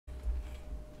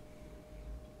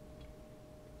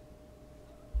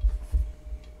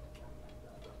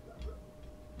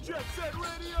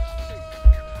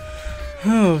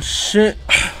Oh shit.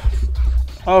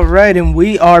 Alright, and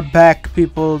we are back,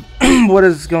 people. What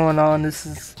is going on? This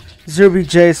is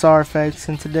ZeroBJSRFX,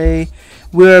 and today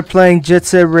we are playing Jet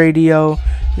Set Radio.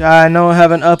 I know I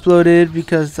haven't uploaded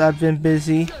because I've been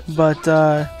busy, but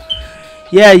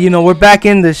yeah, you know, we're back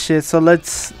in this shit, so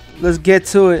let's get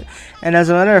to it. And as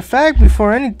a matter of fact,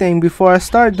 before I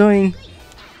start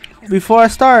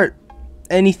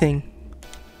anything,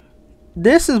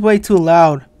 this is way too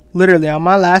loud. Literally, on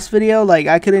my last video, like,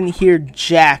 I couldn't hear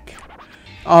jack.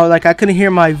 Oh, like, I couldn't hear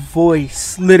my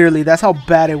voice. Literally, that's how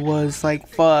bad it was. Like,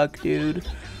 fuck, dude.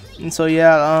 And so,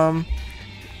 yeah,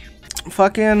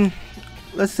 fucking,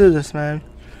 let's do this, man.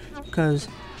 Because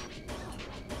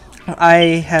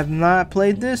I have not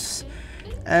played this.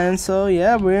 And so,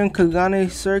 yeah, we're in Kogane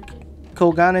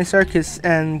Circus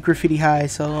and Graffiti High.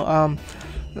 So,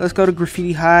 let's go to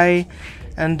Graffiti High.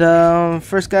 And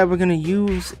first guy we're gonna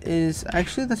use is,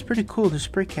 actually, that's pretty cool. There's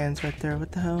spray cans right there.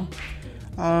 What the hell?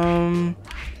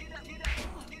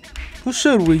 Who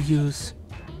should we use?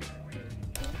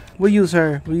 We'll use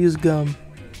her. We'll use Gum.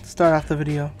 Start off the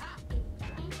video.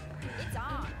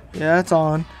 Yeah, it's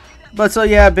on. But so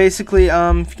yeah, basically,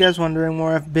 if you guys wondering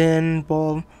where I've been,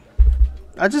 well,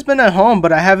 I've just been at home,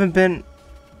 but I haven't been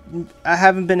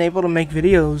able to make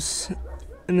videos,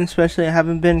 and especially I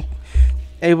haven't been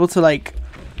able to like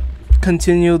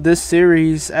continue this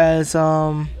series as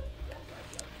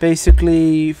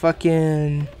basically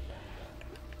fucking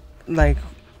like,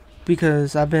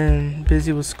 because I've been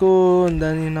busy with school, and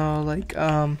then, you know, like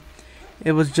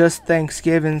it was just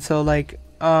Thanksgiving, so like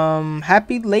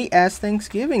happy late ass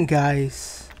Thanksgiving,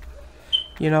 guys.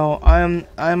 You know, I'm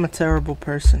a terrible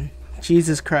person,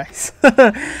 Jesus Christ.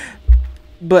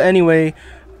 But anyway,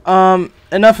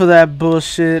 enough of that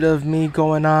bullshit of me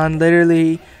going on,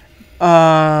 literally.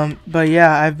 But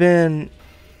yeah, I've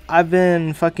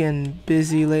been fucking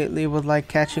busy lately with like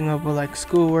catching up with like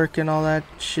schoolwork and all that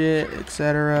shit,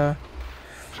 etc.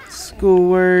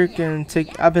 Schoolwork, and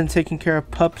I've been taking care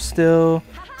of pups still.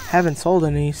 Haven't sold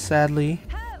any, sadly.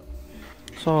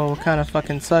 So it kind of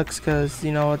fucking sucks, because,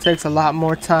 you know, it takes a lot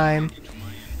more time.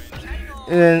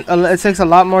 And it takes a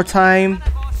lot more time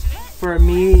for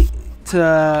me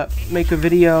to make a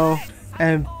video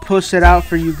and push it out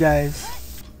for you guys.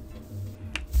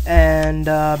 And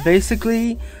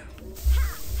basically,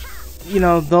 you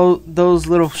know, those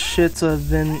little shits have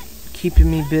been keeping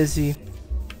me busy.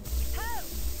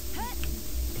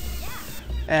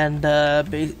 And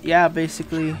yeah,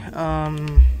 basically,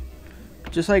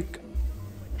 just like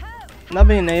not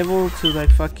being able to like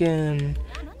fucking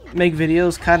make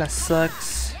videos kind of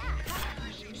sucks.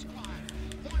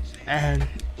 And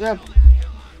yeah,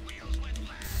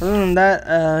 other than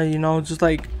that, you know, just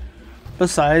like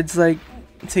besides like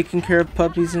taking care of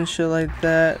puppies and shit like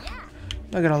that,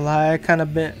 not gonna lie, I kind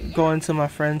of been going to my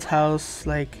friend's house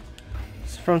like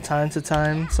from time to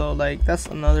time, so like that's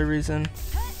another reason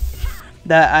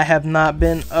that I have not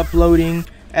been uploading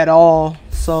at all.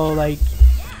 So like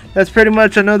that's pretty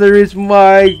much another reason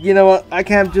why, you know what, I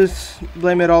can't just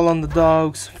blame it all on the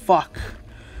dogs. Fuck,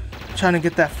 I'm trying to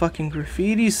get that fucking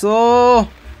graffiti, so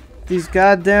these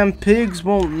goddamn pigs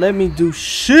won't let me do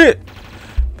shit.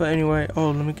 But anyway,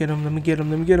 oh, let me get him, let me get him,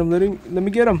 let me get him, let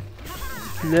me get him.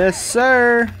 Yes,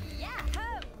 sir.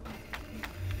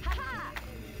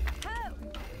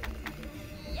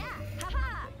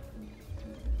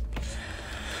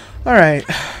 Alright.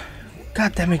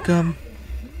 God damn it, Gum.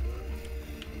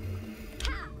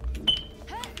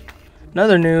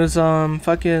 Another news,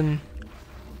 fucking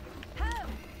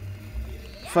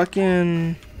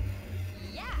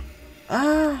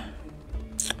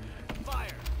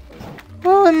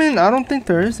well, I mean, I don't think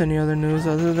there is any other news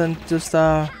other than just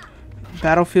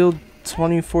Battlefield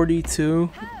 2042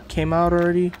 came out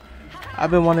already. I've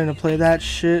been wanting to play that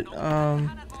shit.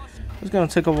 It's gonna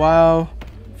take a while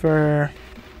for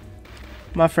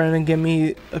my friend to get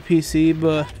me a PC,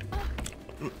 but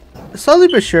slowly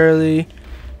but surely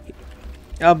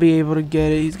I'll be able to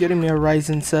get it. He's getting me a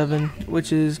Ryzen 7,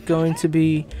 which is going to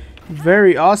be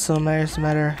very awesome, as a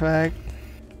matter of fact.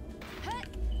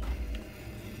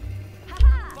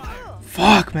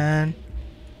 Fuck, man.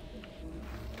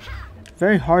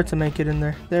 Very hard to make it in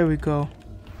there. There we go.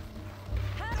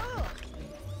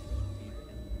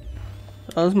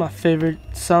 Oh, this is my favorite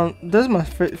song. This is my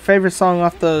favorite song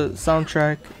off the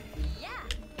soundtrack.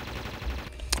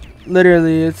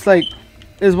 Literally, it's like,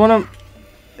 it's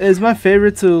my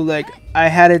favorite to, like, I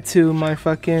had it to my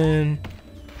fucking,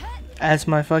 as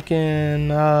my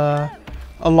fucking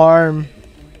alarm.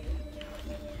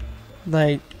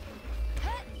 Like,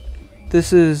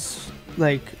 this is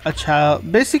like a child.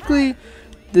 Basically,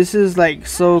 This is like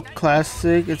so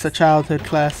classic. It's a childhood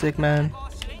classic, man.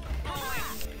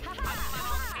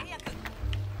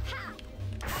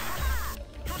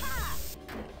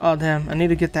 Oh damn, I need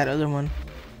to get that other one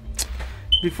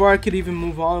before I could even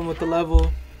move on with the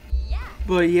level.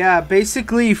 But yeah,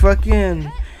 basically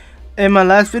fucking in my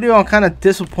last video I'm kind of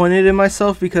disappointed in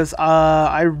myself because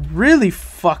I really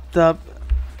fucked up.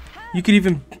 You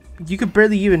could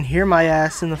barely even hear my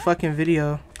ass in the fucking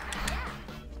video.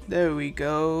 There we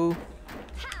go.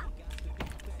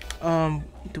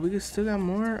 Do we still got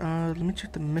more? Let me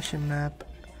check the mission map.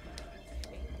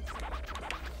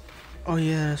 Oh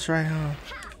yeah, that's right, huh?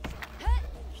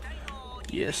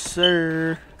 Yes,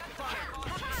 sir.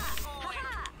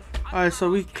 Alright,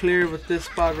 so we clear with this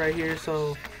spot right here.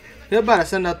 So they're about to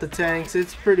send out the tanks.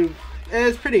 It's pretty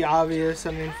obvious.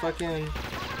 I mean, fucking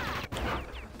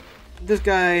this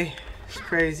guy is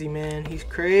crazy, man. He's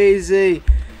crazy.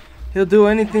 He'll do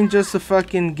anything just to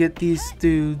fucking get these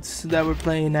dudes that we're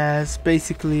playing as,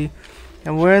 basically.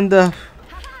 And we're in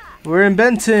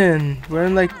Benton. We're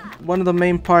in like one of the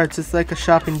main parts. It's like a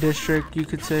shopping district, you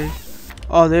could say.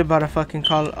 Oh, they're about to fucking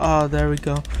call it. Oh, there we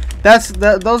go. Those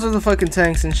are the fucking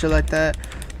tanks and shit like that.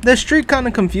 The street kind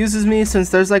of confuses me since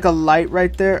there's like a light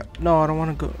right there. No, I don't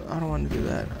want to go. I don't want to do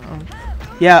that.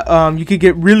 Yeah, you could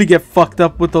really get fucked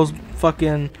up with those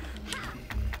fucking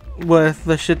with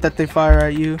the shit that they fire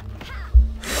at you.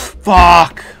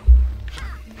 Fuck.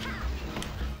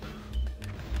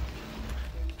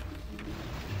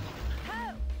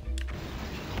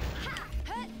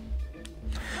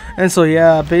 And so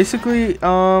yeah, basically,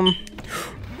 no.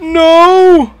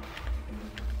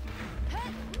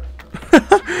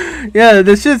 Yeah,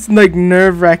 this shit's like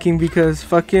nerve-wracking because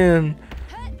fucking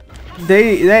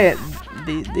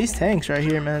these tanks right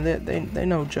here, man, they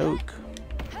no joke.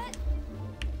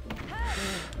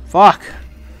 Fuck.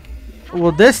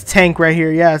 Well, this tank right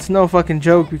here, yeah, it's no fucking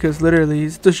joke because literally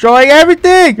he's destroying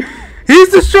everything. He's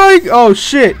destroying. Oh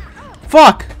shit.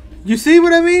 Fuck. You see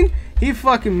what I mean? He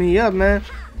fucking me up, man.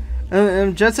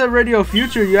 And Jet Set Radio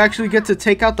Future, you actually get to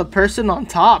take out the person on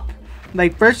top.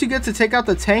 Like, first you get to take out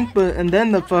the tank, and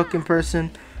then the fucking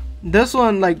person. This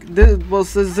one, like,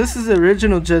 since this is the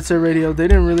original Jet Set Radio, they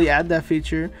didn't really add that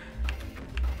feature.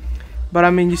 But I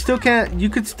mean, you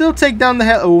could still take down the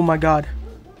hell. Oh my god.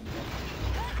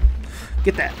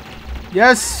 Get that.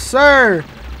 Yes, sir.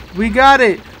 We got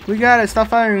it. We got it. Stop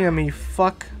firing at me,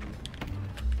 fuck.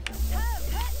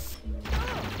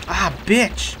 Ah,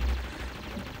 bitch.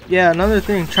 Yeah, another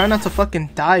thing. Try not to fucking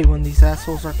die when these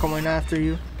assholes are coming after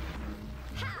you.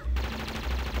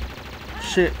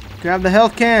 Shit. Grab the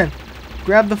health can.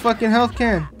 Grab the fucking health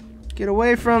can. Get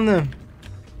away from them.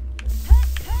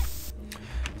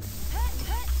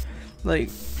 Like,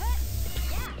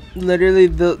 literally,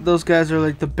 those guys are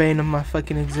like the bane of my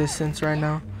fucking existence right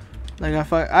now. Like,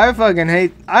 I fucking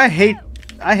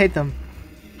hate them.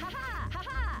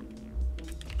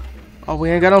 Oh, we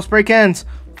ain't got no spray cans.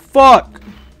 Fuck.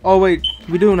 Oh wait,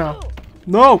 we do now.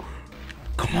 No.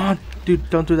 Come on, dude.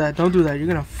 Don't do that. Don't do that. You're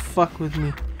gonna fuck with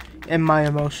me and my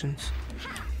emotions.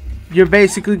 You're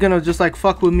basically gonna just like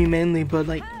fuck with me mainly, but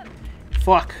like,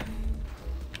 fuck.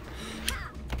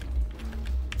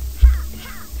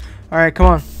 All right, come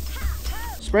on.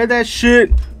 Spray that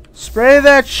shit. Spray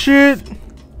that shit.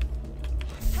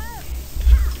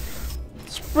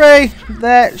 Spray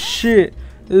that shit.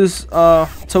 This is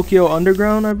Tokyo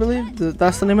Underground, I believe.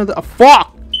 That's the name of the fuck.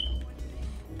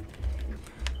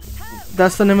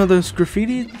 That's the name of this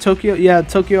graffiti. Tokyo, yeah,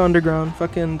 Tokyo Underground.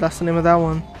 Fucking, that's the name of that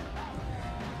one.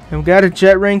 And we got a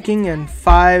jet ranking and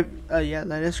 5. Yeah,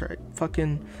 that is right.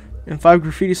 Fucking, and 5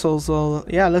 graffiti souls. So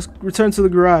yeah, let's return to the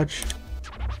garage.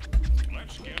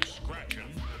 Let's get scratching.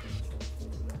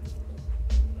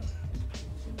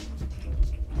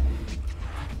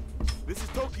 This is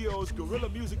Tokyo's guerrilla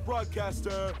music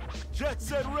broadcaster, Jet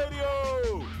Set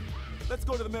Radio. Let's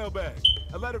go to the mailbag.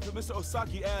 A letter from Mr.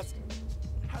 Osaki asks,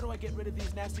 how do I get rid of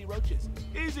these nasty roaches?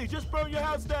 Easy, just burn your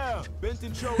house down.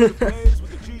 Benton show is ablaze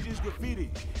with the GG's graffiti.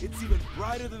 It's even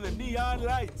brighter than the neon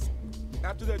lights.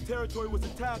 After their territory was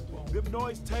attacked, them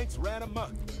noise tanks ran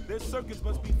amok. Their circuits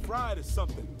must be fried or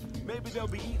something. Maybe they'll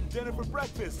be eating dinner for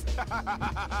breakfast.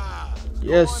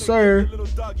 Yes, sir. Little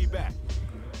doggy back.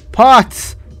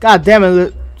 Potts. God damn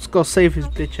it. Let's go save his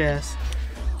bitch ass.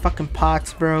 Fucking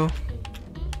Potts, bro.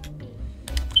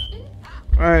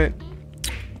 Alright.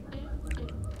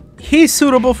 He's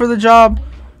suitable for the job,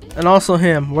 and also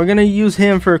him. We're gonna use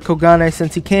him for Kogane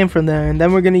since he came from there, and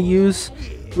then we're gonna use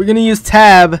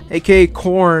Tab, aka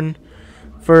Corn,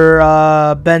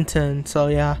 for Benton. So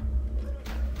yeah.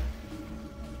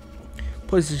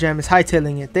 Poison Jam is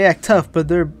hightailing it. They act tough, but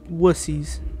they're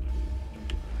wussies.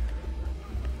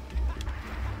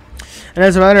 And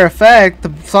as a matter of fact,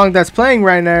 the song that's playing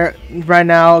right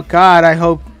now, God, I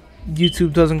hope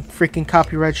YouTube doesn't freaking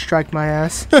copyright strike my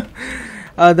ass.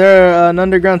 They're an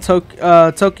underground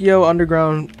Tokyo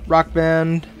underground rock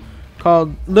band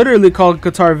literally called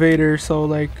Guitar Vader. So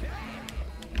like,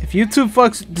 if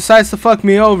YouTube decides to fuck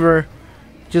me over,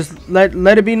 just let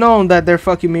it be known that they're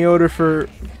fucking me over for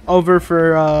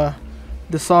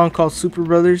the song called Super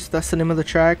Brothers. That's the name of the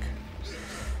track.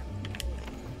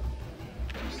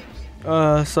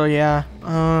 So yeah.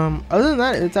 Other than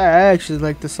that, I actually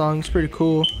like the song. It's pretty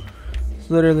cool. It's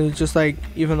literally just like,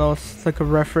 even though it's like a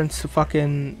reference to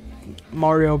fucking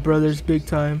Mario Brothers big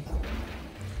time.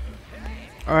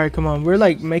 Alright, come on. We're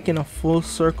like making a full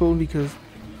circle because,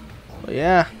 well,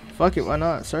 yeah, fuck it, why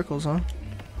not? Circles, huh?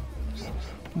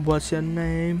 What's your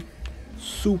name?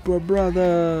 Super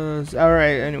Brothers.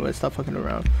 Alright, anyway, stop fucking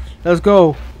around. Let's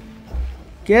go.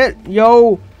 Get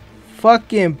yo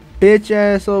fucking bitch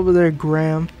ass over there,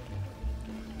 Graham.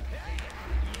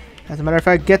 As a matter of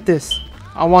fact, get this.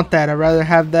 I want that. I'd rather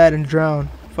have that and drown.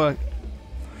 Fuck.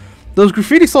 Those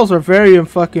graffiti souls are very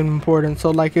fucking important.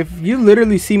 So like, if you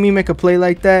literally see me make a play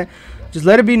like that, just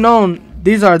let it be known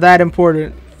these are that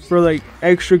important for like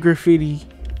extra graffiti.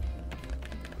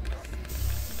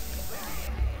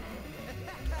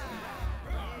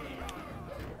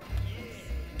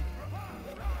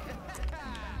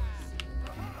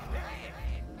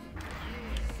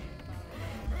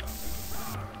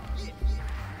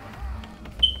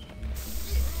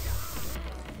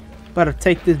 About to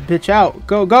take this bitch out.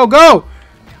 Go, go, go!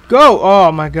 Go! Oh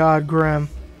my god, Graham.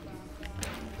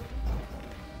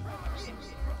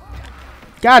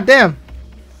 God damn!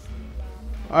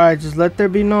 Alright, just let there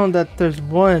be known that there's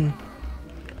one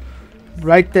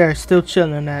right there still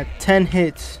chilling at 10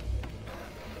 hits.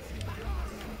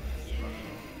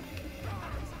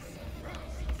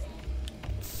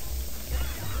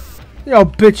 Yo,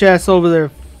 bitch ass over there,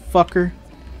 fucker.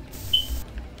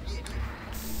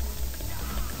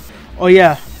 Oh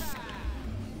yeah,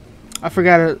 I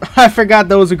forgot it. I forgot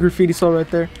that was a graffiti soul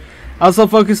right there. I was so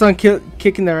focused on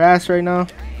kicking their ass right now.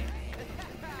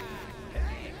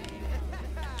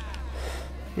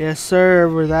 Yes sir,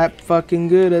 we're that fucking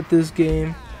good at this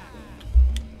game.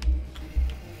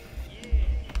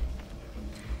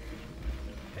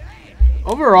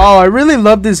 Overall, I really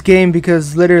love this game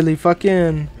because literally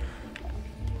fucking,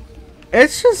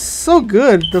 it's just so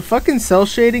good. The fucking cell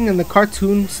shading and the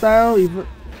cartoon style, even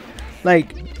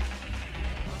like,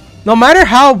 no matter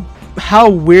how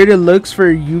weird it looks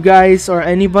for you guys or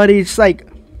anybody, it's like,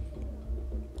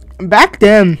 back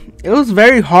then it was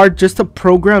very hard just to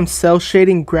program cell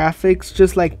shading graphics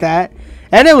just like that,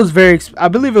 and it was I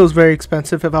believe it was very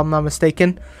expensive, if I'm not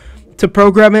mistaken, to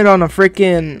program it on a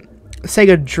freaking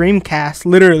Sega Dreamcast,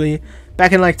 literally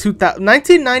back in like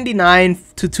 1999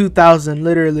 to 2000,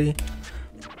 literally.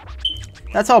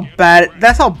 That's how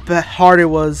hard it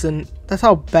was, and that's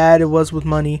how bad it was with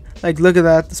money. Like, look at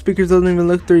that. The speakers don't even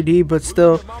look 3D, but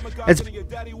still, it's.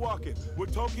 We're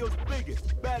Tokyo's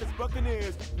biggest, baddest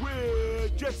Buccaneers. We're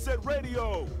Jet Set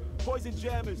Radio. Poison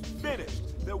Jam is finished.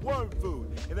 They're worm food,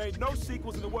 and there ain't no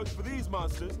sequels in the works for these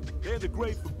monsters. They're in the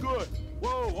grave for good.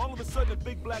 Whoa, all of a sudden a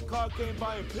big black car came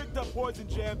by and picked up Poison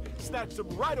Jam, snatched him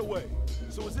right away.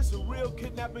 So is this a real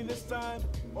kidnapping this time?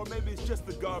 Or maybe it's just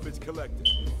the garbage collector?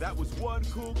 That was one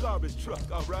cool garbage truck,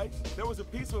 all right? There was a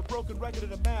piece of a broken record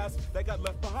and a mask that got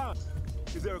left behind.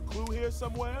 Is there a clue here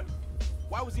somewhere?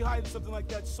 Why was he hiding something like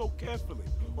that so carefully?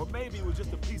 Or maybe it was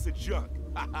just a piece of junk.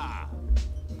 Ha ha!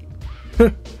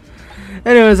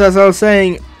 Anyways, as I was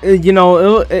saying, you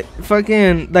know, it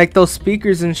fucking, like, those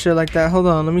speakers and shit like that. Hold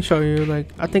on, let me show you. Like,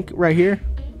 I think right here.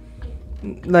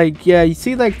 Like, yeah, you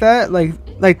see like that?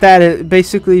 Like that, it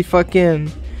basically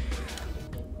fucking,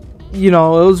 you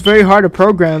know, it was very hard to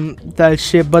program that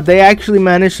shit, but they actually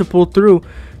managed to pull through,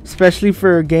 especially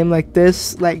for a game like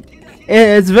this. Like,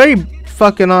 it's very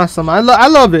fucking awesome. I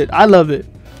love it. I love it.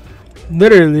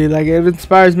 Literally, like, it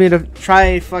inspires me to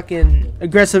try fucking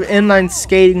aggressive inline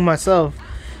skating myself,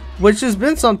 which has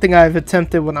been something I've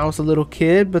attempted when I was a little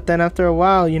kid, but then after a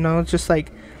while, you know, just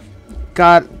like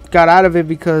got out of it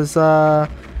because I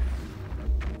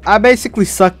basically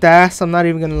sucked ass. I'm not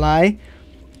even gonna lie,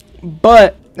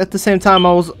 but at the same time,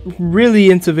 I was really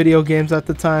into video games at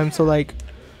the time. So like,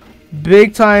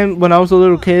 big time when I was a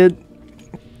little kid,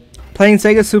 playing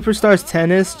Sega Superstars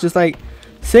Tennis, just like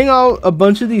seeing a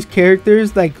bunch of these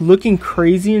characters like looking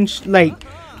crazy and like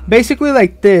basically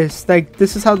like this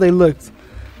is how they looked.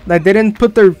 Like, they didn't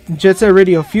put their Jet Set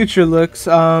Radio Future looks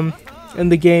in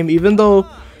the game, even though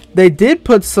they did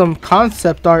put some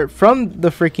concept art from the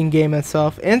freaking game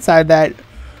itself inside that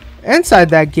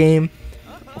game.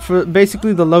 for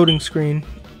basically the loading screen.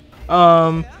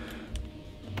 I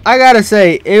gotta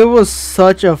say, it was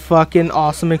such a fucking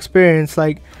awesome experience.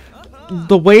 Like,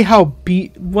 the way how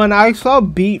Beat, when I saw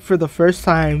Beat for the first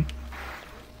time,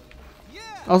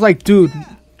 I was like, dude,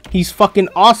 he's fucking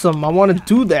awesome. I want to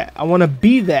do that. I want to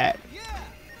be that.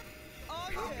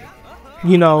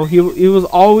 You know, he was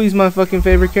always my fucking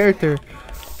favorite character.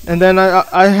 And then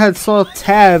I had saw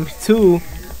Tab too,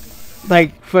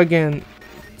 like fucking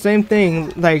same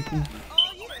thing, like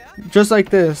just like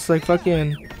this, like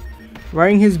fucking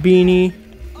wearing his beanie.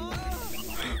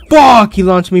 Fuck! He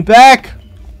launched me back.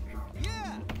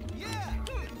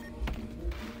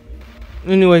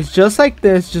 Anyways, just like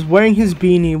this, just wearing his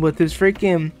beanie with his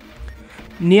freaking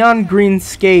neon green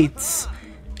skates,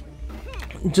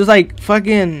 just like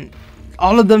fucking.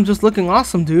 All of them just looking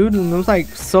awesome, dude, and it was like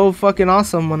so fucking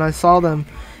awesome when I saw them.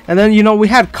 And then, you know, we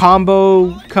had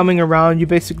combo coming around. You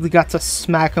basically got to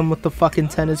smack him with the fucking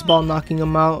tennis ball, knocking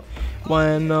him out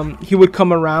when he would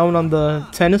come around on the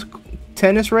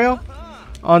tennis rail,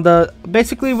 on the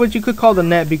basically what you could call the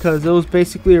net, because it was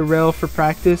basically a rail for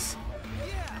practice.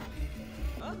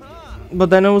 But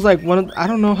then it was like one of, I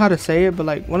don't know how to say it, but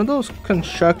like one of those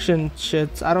construction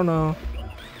shits. I don't know.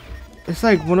 It's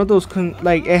like one of those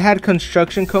like it had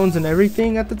construction cones and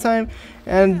everything at the time.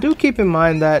 And do keep in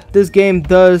mind that this game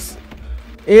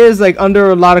is like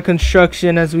under a lot of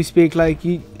construction as we speak. Like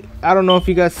I don't know if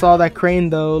you guys saw that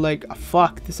crane though. Like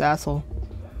fuck this asshole.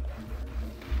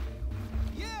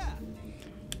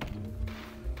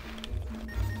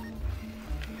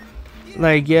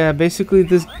 Like yeah, basically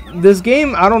this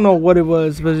game, I don't know what it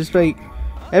was, but it's like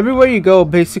everywhere you go,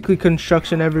 basically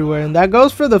construction everywhere, and that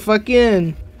goes for the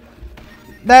fucking.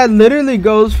 That literally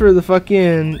goes for the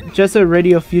fucking Jet Set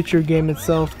Radio Future game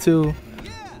itself too.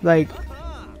 Like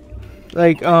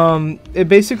it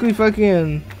basically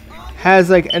fucking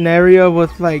has like an area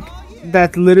with like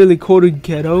that's literally coded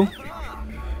ghetto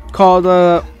called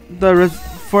the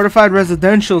fortified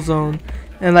residential zone,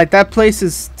 and like that place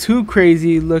is too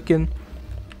crazy looking.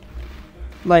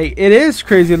 Like it is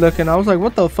crazy looking. I was like,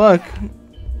 what the fuck?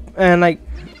 And like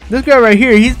this guy right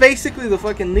here, he's basically the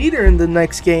fucking leader in the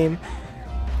next game.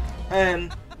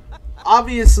 And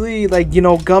obviously, like, you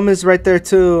know, Gum is right there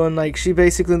too, and like she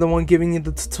basically the one giving you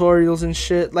the tutorials and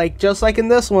shit, like just like in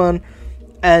this one.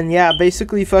 And yeah,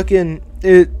 basically fucking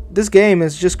this game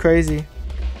is just crazy.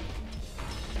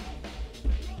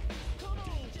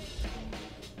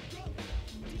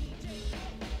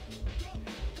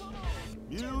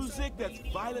 Music that's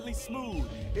violently smooth.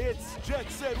 It's Jet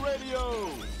Set Radio.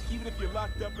 Even if you're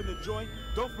locked up in the joint,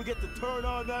 don't forget to turn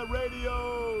on that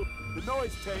radio. The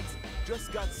noise tanks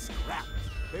just got scrapped.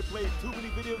 They played too many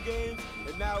video games,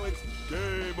 and now it's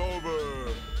game over.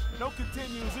 No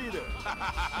continues either.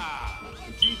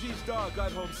 GG's dog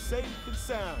got home safe and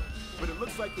sound, but it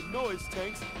looks like the noise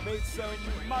tanks made some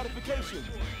modifications.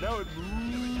 Now it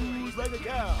moves like a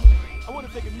cow. I want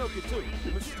to take a milk or two.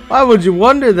 Why would you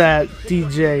wonder that,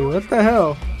 DJ? What the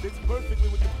hell? Fits perfectly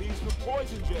with the piece for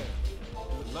Poison Jam.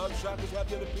 Do the Love Shockers have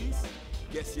the other piece?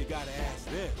 Guess you gotta ask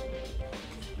them.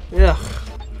 Ugh.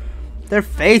 Their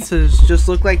faces just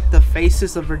look like the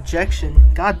faces of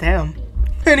rejection. God damn.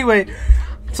 Anyway,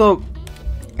 so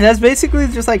that's basically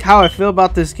just like how I feel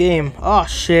about this game. Oh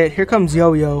shit, here comes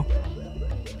Yo-Yo.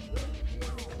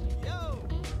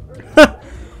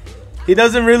 He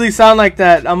doesn't really sound like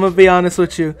that. I'm gonna be honest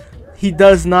with you. He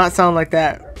does not sound like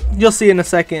that. You'll see in a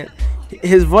second.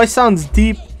 His voice sounds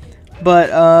deep, but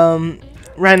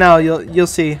right now you'll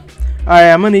see.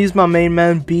 Alright, I'm gonna use my main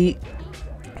man Beat,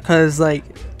 cause like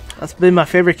that's been my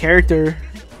favorite character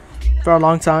for a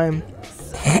long time.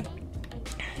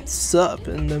 Sup,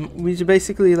 and then we just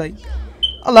basically like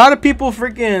a lot of people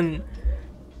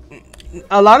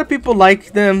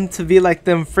like them to be like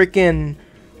them freaking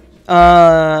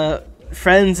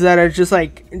friends that are just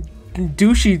like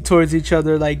douchey towards each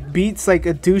other. Like Beat's like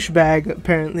a douchebag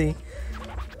apparently,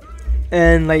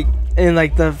 and like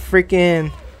the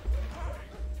freaking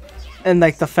and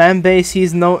like the fan base,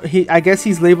 I guess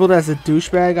he's labeled as a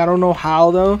douchebag. I don't know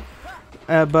how though,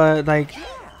 but like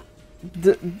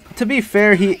to be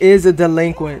fair, he is a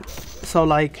delinquent. So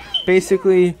like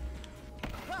basically,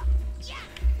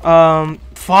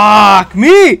 fuck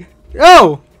me,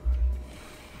 yo,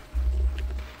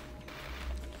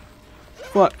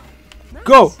 what?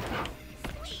 Go,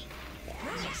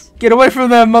 get away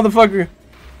from that motherfucker.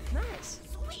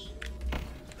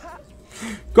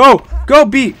 Go,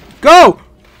 Beat. Go!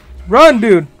 Run,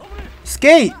 dude.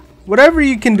 Skate. Whatever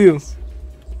you can do.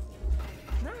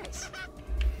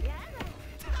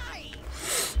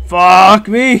 Fuck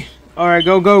me. Alright,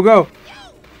 go.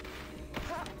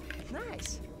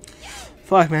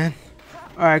 Fuck, man.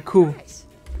 Alright, cool.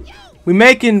 We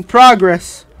making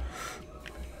progress.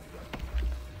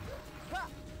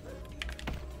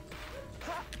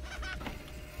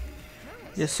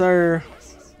 Yes, sir.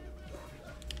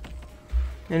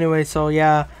 Anyway, so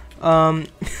yeah.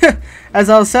 As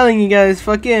I was telling you guys,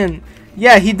 fucking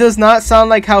yeah, he does not sound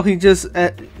like how he just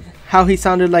how he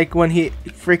sounded like when he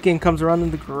freaking comes around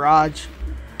in the garage.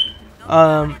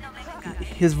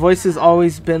 His voice has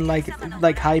always been like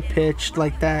high pitched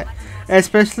like that,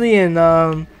 especially in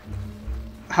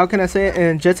how can I say it,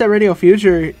 in Jet Set Radio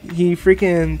Future. He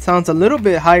freaking sounds a little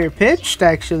bit higher pitched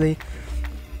actually,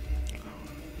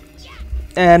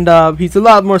 and he's a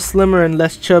lot more slimmer and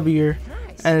less chubbier,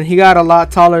 and he got a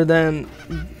lot taller than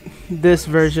this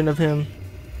version of him.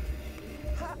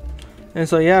 And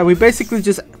so yeah, we basically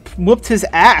just whooped his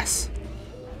ass.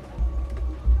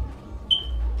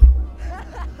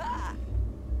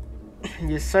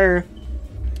 Yes, sir.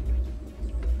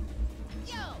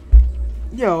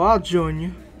 Yo, I'll join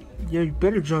you. Yo, you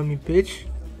better join me, bitch.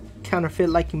 Counterfeit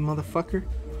like you motherfucker.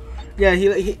 Yeah,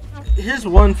 he here's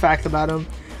one fact about him.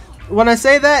 When I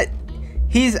say that,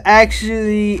 he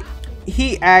actually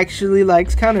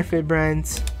likes counterfeit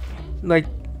brands. Like,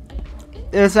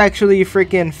 it's actually a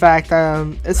freaking fact.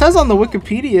 It says on the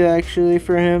Wikipedia actually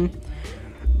for him.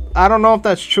 I don't know if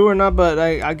that's true or not, but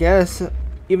I guess,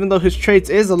 even though his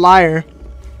traits is a liar,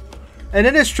 and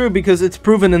it is true because it's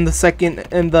proven in the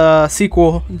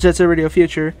sequel Jet Set Radio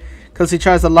Future, because he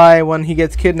tries to lie when he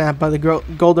gets kidnapped by the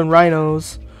golden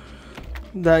rhinos.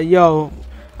 That yo,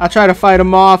 I try to fight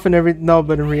him off and no,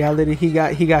 but in reality he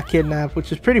got kidnapped,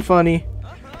 which is pretty funny.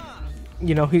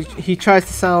 You know, he tries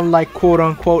to sound like quote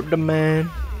unquote the man.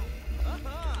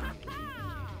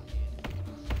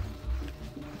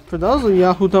 For those of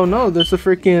y'all who don't know, there's a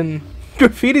freaking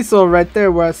graffiti soul right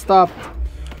there where I stopped.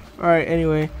 Alright,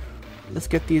 anyway. Let's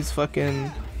get these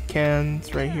fucking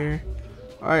cans right here.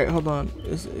 Alright, hold on.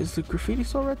 Is the graffiti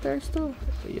soul right there still?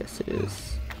 Yes, it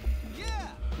is.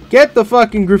 Get the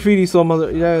fucking graffiti soul, mother.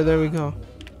 Yeah, there we go.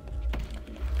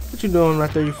 What you doing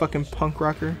right there, you fucking punk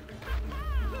rocker?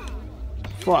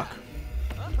 Fuck.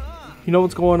 You know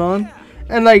what's going on?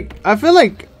 And like, I feel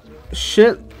like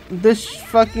shit, this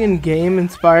fucking game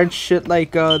inspired shit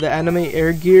like the anime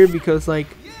Air Gear, because like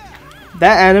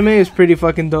that anime is pretty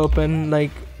fucking dope, and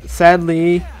like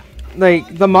sadly, like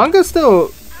the manga's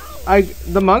still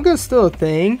a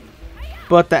thing,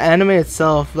 but the anime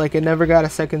itself, like, it never got a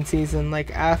second season.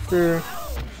 Like after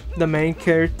the main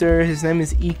character, his name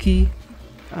is Iki,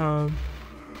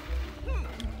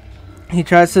 he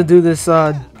tries to do this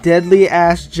deadly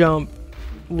ass jump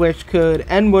which could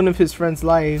end one of his friends'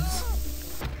 lives.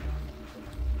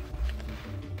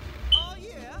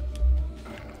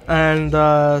 And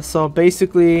so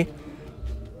basically,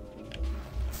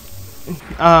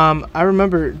 I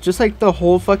remember just like the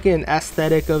whole fucking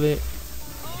aesthetic of it,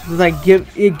 like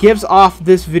it gives off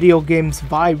this video game's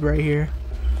vibe right here,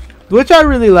 which I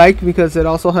really like because it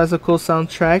also has a cool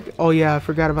soundtrack. Oh yeah, I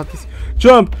forgot about this.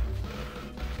 Jump!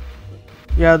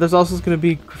 Yeah, there's also gonna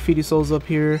be graffiti souls up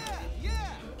here.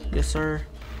 Yes, sir.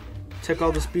 Take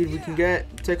all the speed we can get.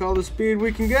 Take all the speed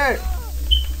we can get.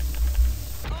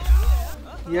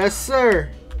 Yes, sir.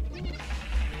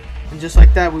 And just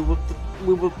like that, we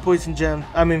whooped Poison Gem.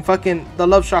 I mean, fucking the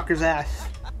Love Shocker's ass.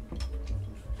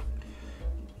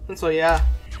 And so yeah.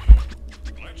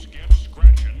 Let's get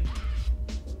scratching.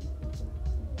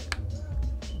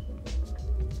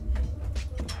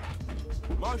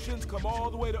 Martians come all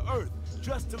the way to Earth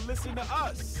just to listen to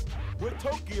us. We're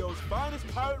Tokyo's finest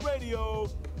pirate radio,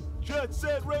 Jet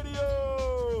Set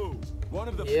Radio. One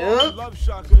of the foreign Love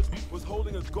Shockers was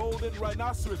holding a golden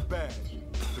rhinoceros badge.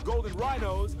 The golden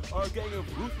rhinos are a gang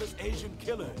of ruthless Asian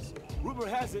killers. Rumor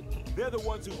has it, they're the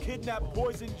ones who kidnapped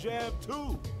Poison Jam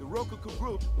too. The Rokoku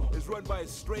group is run by a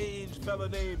strange fella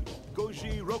named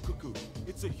Goji Rokoku.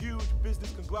 It's a huge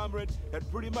business conglomerate that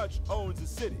pretty much owns the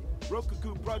city.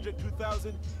 Rokoku Project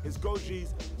 2000 is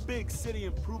Goji's big city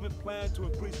improvement plan to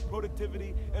increase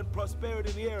productivity and prosperity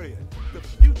in the area. The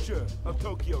future of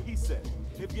Tokyo, he said.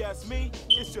 If you ask me,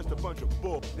 it's just a bunch of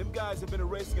bull. Them guys have been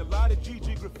erasing a lot of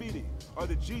GG graffiti. Are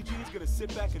the GGs gonna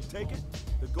sit back and take it?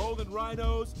 The Golden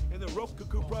Rhinos and the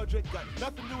Rokoku Project got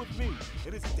nothing to do with me.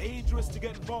 It is dangerous to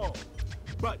get involved.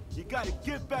 But you gotta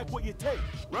give back what you take,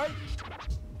 right?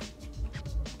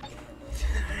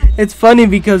 It's funny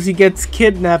because he gets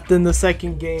kidnapped in the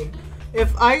second game.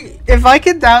 If I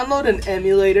could download an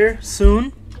emulator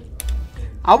soon,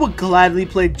 I would gladly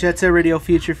play Jet Set Radio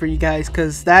Future for you guys,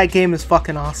 because that game is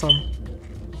fucking awesome.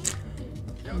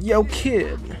 Yo,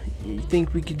 kid, you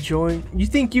think we could join? You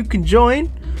think you can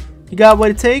join? You got what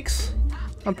it takes?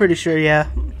 I'm pretty sure, yeah.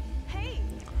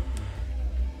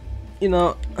 you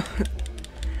know,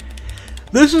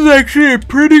 this is actually a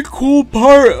pretty cool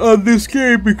part of this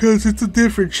game because it's a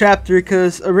different chapter.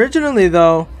 Because originally,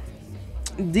 though,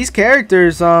 these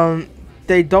characters,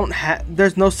 they don't have.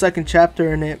 There's no second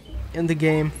chapter in it in the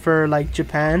game for like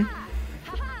Japan,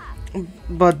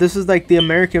 but this is like the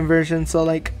American version. So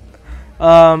like,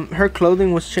 her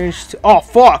clothing was changed to. Oh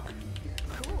fuck!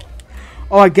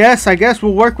 Oh, I guess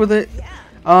we'll work with it.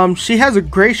 She has a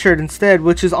gray shirt instead,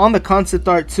 which is on the concept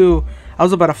art too. I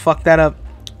was about to fuck that up.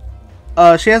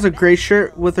 She has a gray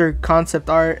shirt with her concept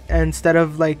art instead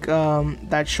of like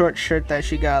that short shirt that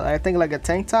she got. I think like a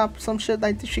tank top, some shit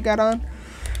like she got on.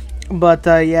 But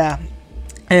yeah,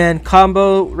 and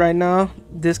Combo right now,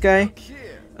 this guy,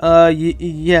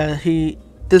 yeah,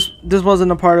 this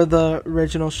wasn't a part of the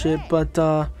original shit, but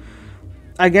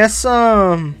I guess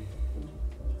I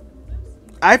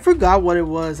forgot what it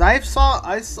was. I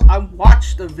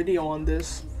watched a video on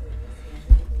this.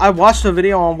 I watched a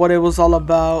video on what it was all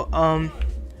about.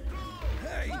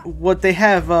 What they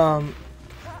have,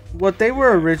 what they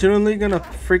were originally gonna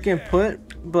freaking put,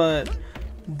 but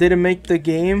didn't make the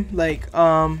game. Like,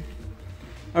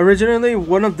 originally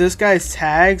one of this guy's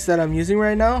tags that I'm using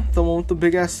right now, the one with the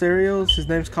big ass stereos, his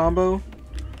name's Combo.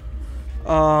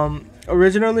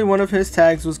 Originally one of his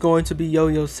tags was going to be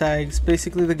Yo-Yo's tags.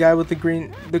 Basically the guy with the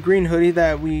green hoodie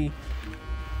that we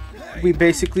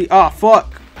basically, oh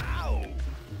fuck.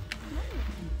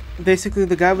 Basically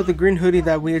the guy with the green hoodie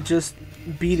that we had just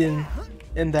beaten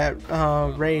in that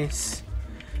race,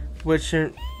 which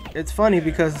it's funny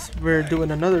because we're doing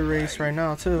another race right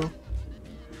now too.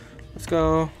 Let's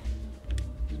go.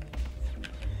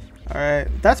 All right,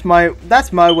 that's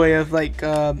my way of like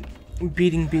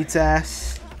beating Beat's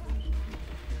ass,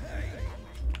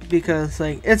 because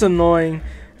like it's annoying,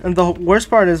 and the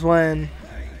worst part is when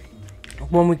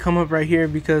we come up right here,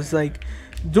 because like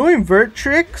doing vert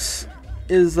tricks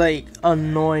is like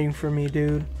annoying for me,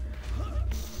 dude.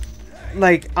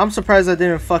 Like, I'm surprised I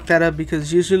didn't fuck that up,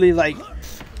 because usually like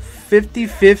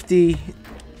 50-50.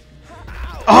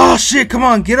 Oh shit, come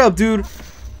on, get up, dude.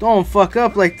 Don't fuck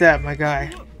up like that, my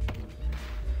guy.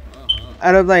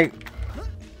 Out of like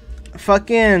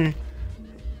fucking,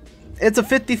 it's a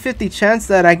 50-50 chance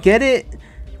that I get it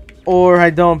or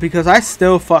I don't, because I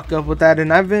still fuck up with that,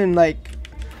 and I've been like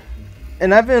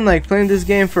playing this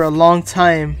game for a long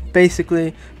time,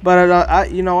 basically. But I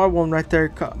won right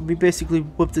there. We basically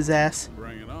whooped his ass.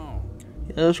 Bring it on.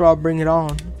 Yeah, that's why I'll bring it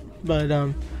on.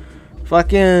 But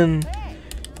fucking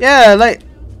yeah, like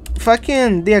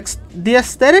fucking the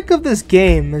aesthetic of this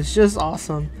game is just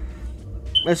awesome.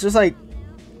 It's just like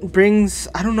brings,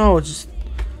 I don't know, it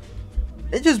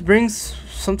just brings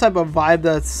some type of vibe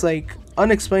that's like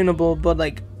unexplainable, but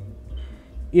like,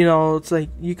 you know, it's like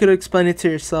you could explain it to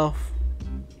yourself.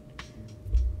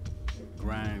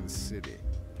 Grind City,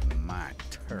 my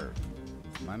turf.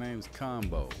 My name's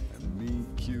Combo, and me,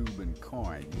 Cube, and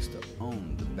Coin used to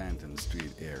own the Banton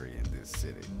Street area in this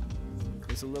city.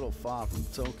 It's a little far from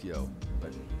Tokyo,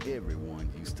 but everyone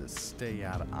used to stay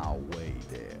out of our way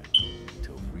there.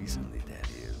 Till recently, that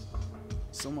is.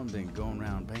 Someone been going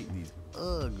around painting these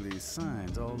ugly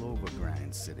signs all over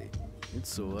Grind City.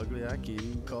 It's so ugly I can't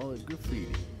even call it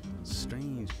graffiti.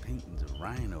 Strange paintings of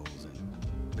rhinos and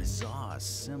bizarre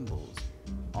symbols.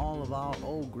 All of our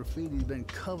old graffiti's been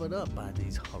covered up by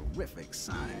these horrific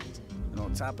signs. And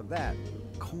on top of that,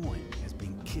 Coin has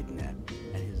been kidnapped,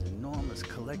 and his enormous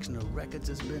collection of records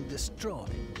has been destroyed.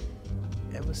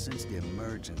 Ever since the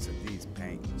emergence of these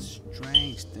paintings,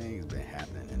 strange things been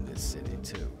happening in this city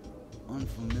too.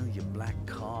 Unfamiliar black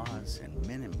cars and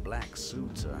men in black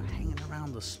suits are hanging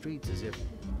around the streets as if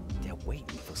they're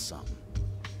waiting for something.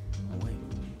 Oh, wait,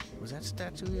 was that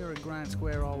statue here at Grind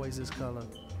Square always this color?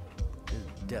 There's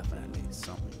definitely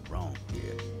something wrong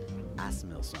here. I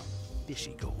smell something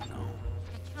fishy going on.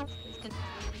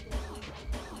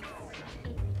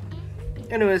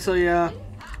 Anyway, so yeah,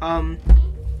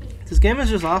 this game is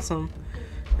just awesome.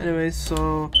 Anyway,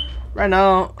 so right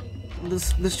now,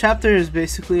 this chapter is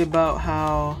basically about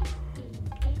how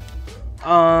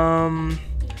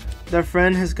their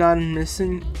friend has gotten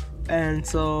missing, and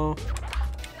so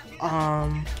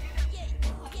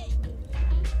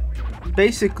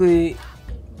basically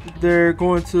they're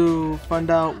going to find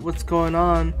out what's going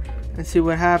on and see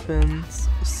what happens.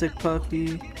 Sick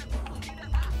puppy,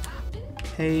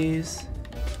 Haze,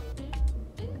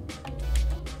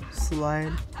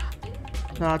 Slide.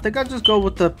 No, I think I'll just go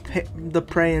with the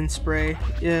pray and spray.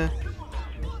 Yeah.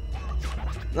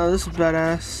 No, this is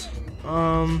badass.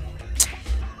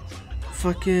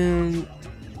 Fucking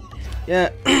yeah.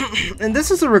 And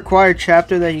this is a required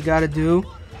chapter that you gotta do,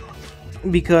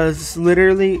 because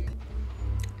literally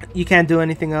You can't do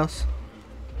anything else.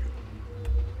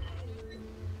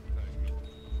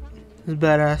 It's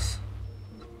badass.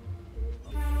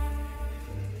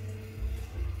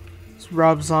 It's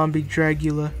Rob Zombie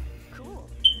Dragula. Cool.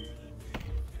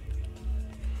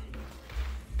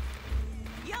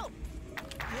 Yo.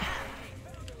 Yeah.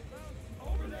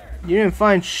 You didn't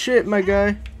find shit, my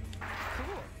guy.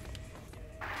 Cool.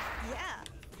 Yeah.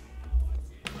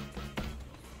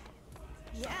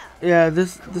 Yeah. Yeah,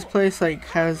 this place like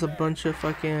has a bunch of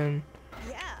fucking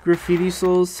Yeah. graffiti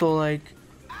souls, so like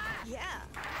Yeah.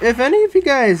 if any of you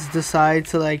guys decide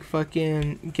to like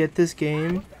fucking get this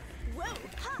game, Whoa.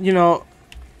 Ha. you know,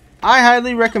 I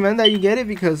highly recommend that you get it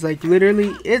because like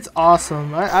literally it's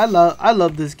awesome. I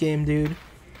love this game, dude.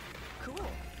 Cool.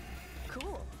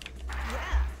 Cool.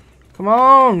 Yeah. Come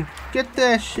on, get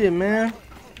that shit, man.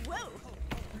 Whoa.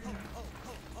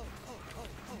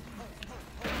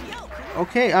 Yo. Cool.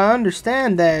 Okay, I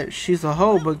understand that she's a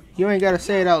hoe, but you ain't gotta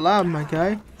say it out loud, my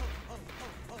guy.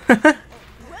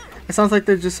 It sounds like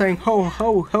they're just saying ho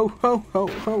ho ho ho ho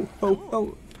ho ho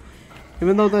ho.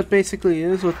 Even though that basically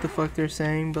is what the fuck they're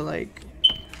saying, but like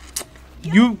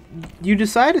you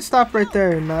decide to stop right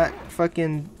there and not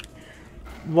fucking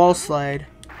wall slide.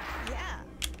 Yeah.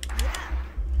 Yeah.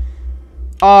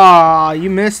 Ah, you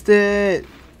missed it.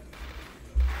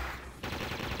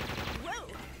 Whoa.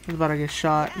 I was about to get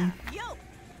shot. Yeah. Yo.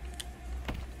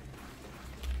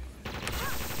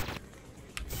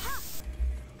 Ha.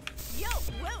 Yo.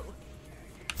 Whoa.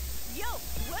 Yo.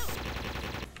 Whoa.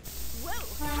 Whoa.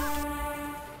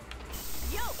 Ha.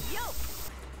 Yo. Yo.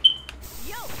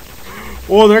 Yo.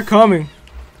 Oh, they're coming.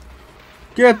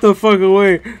 Get the fuck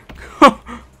away. Whoa.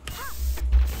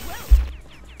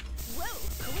 Whoa.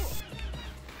 Cool.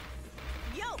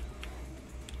 Yo.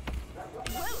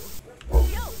 Whoa.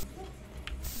 Yo.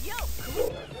 Yo.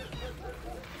 Cool.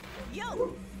 Yo.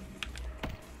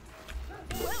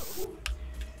 Whoa.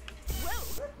 Whoa.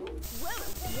 Whoa.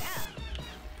 Yeah.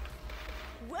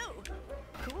 Whoa.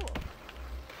 Cool.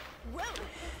 Whoa.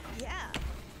 Yeah.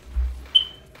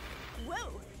 Whoa.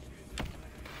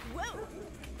 Whoa.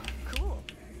 Cool.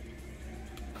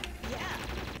 Yeah.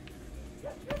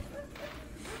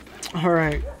 All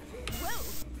right. Whoa.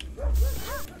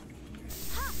 Ha.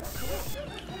 Ha. Cool.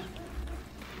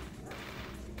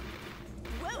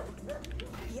 Whoa.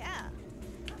 Yeah.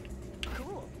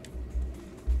 Cool.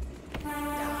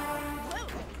 Whoa.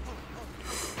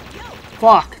 Yo.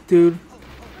 Fuck, dude.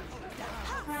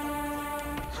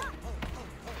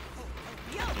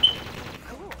 Yo.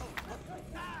 Cool.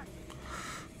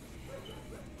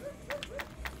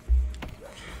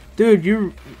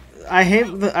 Dude, I hate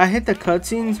the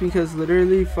cutscenes because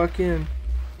literally fucking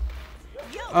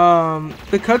Yo.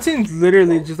 the cutscenes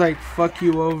literally just like fuck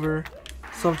you over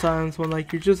sometimes when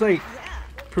like you're just like Yeah.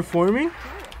 performing.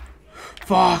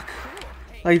 Fuck.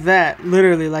 Like that,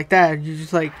 literally like that. You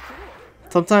just like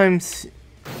sometimes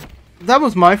that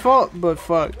was my fault, but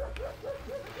fuck.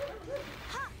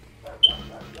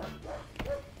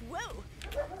 Whoa.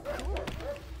 Cool.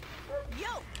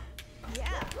 Yo.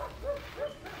 Yeah.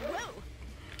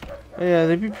 Whoa. Yeah,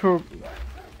 they be pro.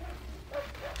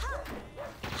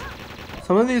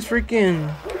 Some of these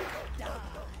freaking.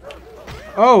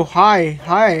 Oh, hi,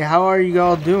 how are you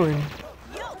all doing?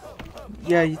 Yo.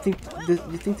 Yeah, you think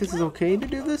this is okay to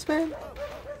do this, man?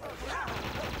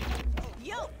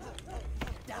 Yo.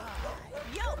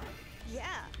 Yo.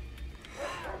 Yeah.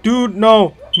 Dude,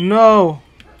 no. Yeah.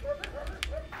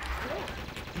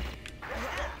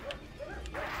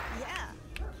 Yeah.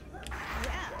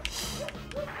 Yeah.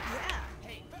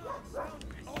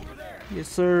 Yes,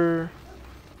 sir.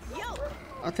 Yo.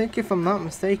 I think if I'm not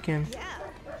mistaken. Yeah.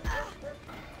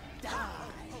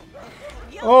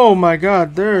 Oh my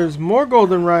god, there's more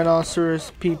golden rhinoceros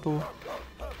people.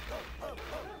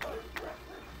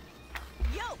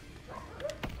 Yo.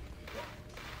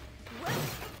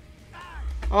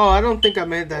 Oh, I don't think I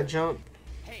made that jump.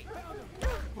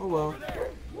 Oh well.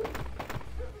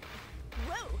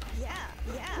 Whoa. Yeah.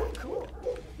 Yeah. Cool.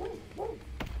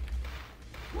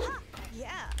 Ha.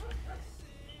 Yeah.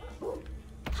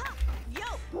 Ha.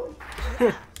 Yo.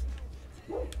 Yeah.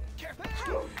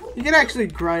 You can actually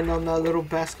grind on that little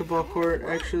basketball court,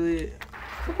 actually.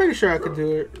 I'm pretty sure I could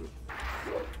do it.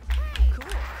 Cool.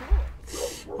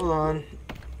 Cool. Hold on.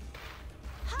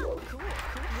 Ha. Cool. Cool.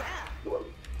 Yeah.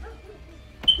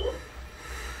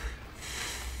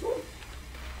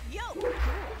 Yo. Cool.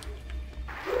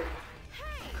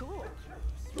 Hey. Cool.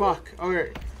 Fuck.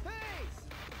 Okay.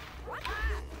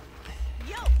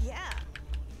 Yo. Yeah.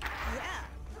 Yeah.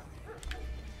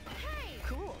 Hey.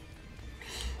 Cool.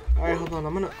 Alright, hold on.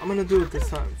 I'm gonna do it this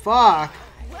time. Fuck.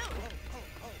 Whoa.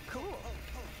 Cool.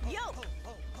 Yo.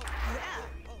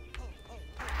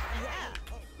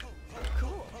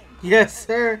 Yes,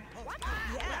 sir.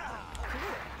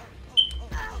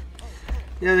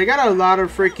 Yeah, they got a lot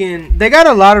of freaking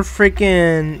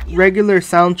regular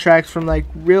soundtracks from like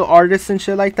real artists and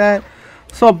shit like that.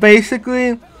 So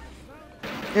basically,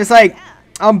 it's like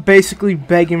I'm basically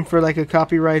begging for like a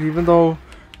copyright, even though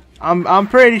I'm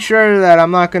pretty sure that I'm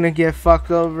not gonna get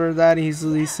fucked over that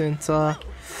easily, since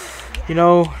you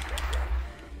know,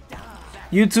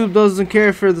 YouTube doesn't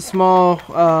care for the small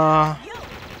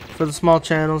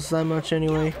channels that much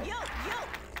anyway.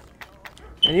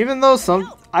 And even though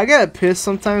I get pissed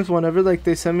sometimes whenever like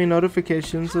they send me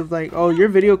notifications of like, oh, your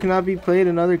video cannot be played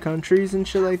in other countries and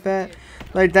shit like that.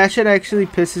 Like, that shit actually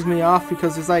pisses me off,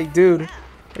 because it's like, dude,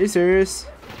 are you serious?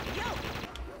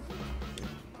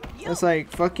 It's like,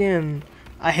 fucking,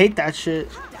 I hate that shit.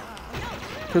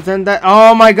 Cause then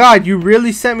oh my god, you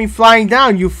really sent me flying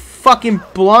down, you fucking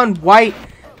blonde, white,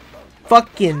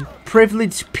 fucking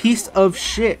privileged piece of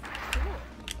shit.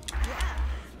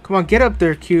 Come on, get up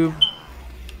there, Cube.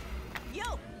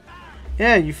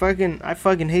 Yeah, I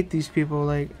fucking hate these people.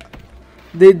 Like,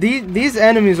 these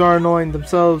enemies are annoying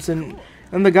themselves, and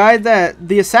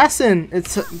the assassin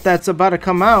that's about to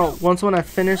come out when I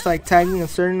finish like tagging a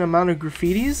certain amount of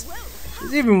graffitis,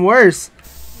 is even worse.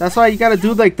 That's why you gotta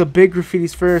do like the big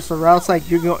graffitis first, or else like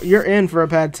you're in for a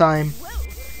bad time.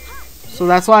 So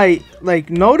that's why,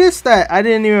 like, notice that I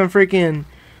didn't even freaking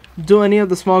do any of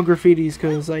the small graffitis,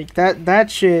 cause like that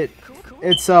shit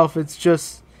itself, it's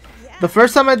just. The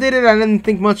first time I did it, I didn't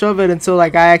think much of it until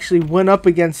like I actually went up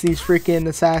against these freaking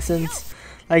assassins.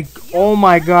 Like, oh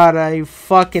my god, I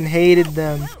fucking hated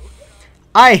them.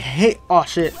 Oh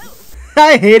shit.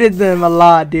 I hated them a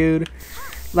lot, dude.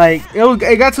 Like,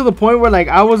 it got to the point where like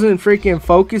I wasn't freaking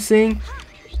focusing,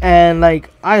 and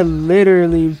like I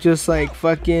literally just like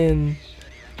fucking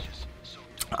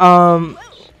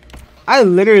I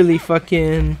literally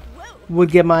fucking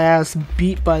would get my ass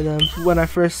beat by them when I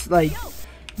first like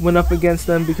went up against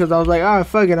them, because I was like, oh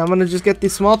fuck it, I'm gonna just get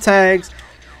these small tags,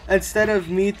 instead of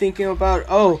me thinking about,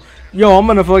 oh yo, I'm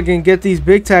gonna fucking get these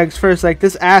big tags first. Like,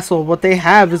 this asshole, what they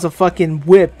have is a fucking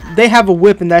whip. They have a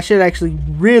whip, and that shit actually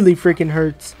really freaking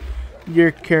hurts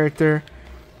your character,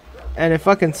 and it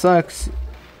fucking sucks.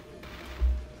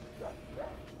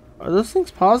 Are those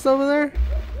things paused over there?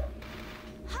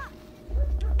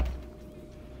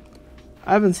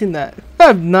 I haven't seen that. I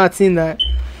have not seen that.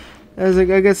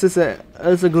 I guess it's a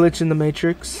glitch in the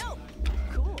Matrix.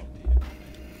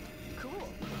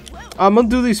 I'm gonna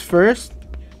do these first.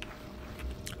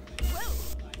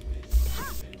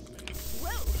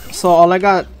 So all I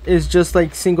got is just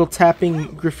like single tapping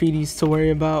graffitis to worry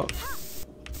about.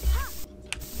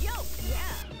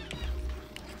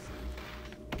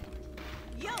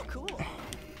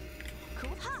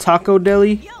 Taco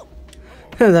Deli?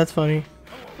 That's funny.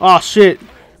 Oh shit.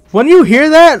 When you hear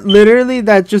that, literally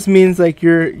that just means like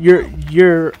you're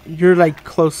like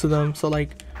close to them. So like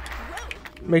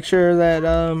make sure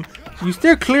that you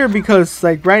steer clear, because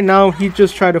like right now he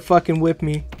just tried to fucking whip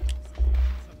me.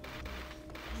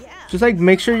 Just like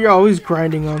make sure you're always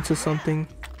grinding onto something,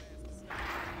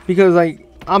 because like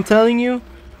I'm telling you,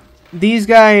 these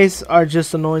guys are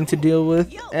just annoying to deal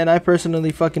with, and I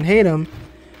personally fucking hate them.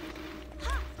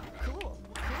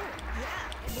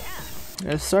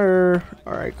 Yes, sir.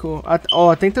 Alright, cool. I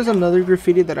think there's another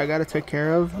graffiti that I gotta take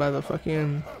care of by the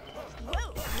fucking...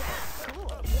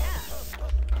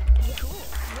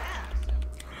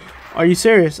 Are you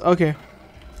serious? Okay.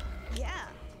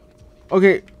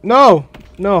 Okay, no!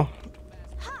 No.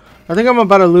 I think I'm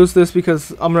about to lose this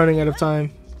because I'm running out of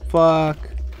time. Fuck.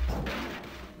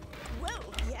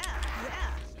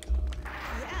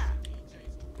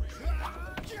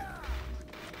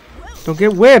 Don't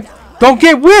get whipped! Don't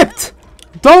get whipped!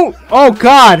 Don't! Oh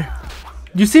god!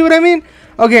 You see what I mean?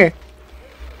 Okay.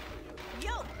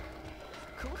 How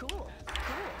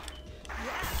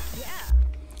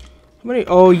many?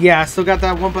 Oh yeah, I still got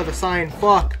that one by the sign.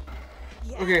 Fuck.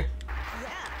 Okay.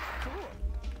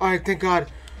 Alright, thank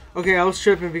god. Okay, I was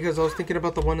tripping because I was thinking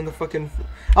about the one in the fucking...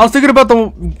 I was thinking about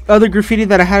the other graffiti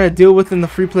that I had to deal with in the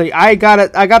free play. I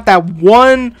got that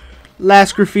one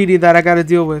last graffiti that I gotta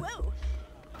deal with.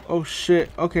 Oh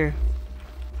shit, okay.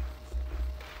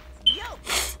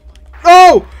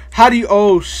 Oh! How do you...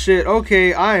 Oh shit,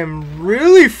 okay, I am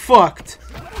really fucked.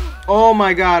 Oh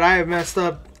my god, I have messed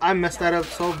up. I messed that up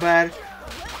so bad.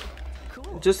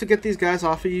 Just to get these guys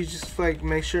off of you, just like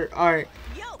make sure... Alright.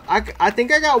 I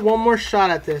think I got one more shot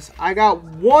at this. I got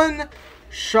one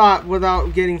shot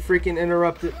without getting freaking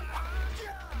interrupted.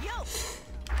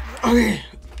 Okay.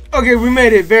 Okay, we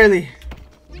made it, barely.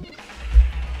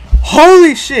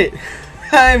 Holy shit.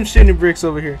 I am shitting bricks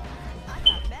over here.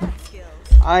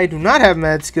 I do not have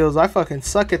mad skills. I fucking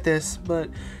suck at this. But,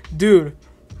 dude,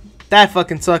 that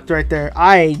fucking sucked right there.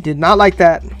 I did not like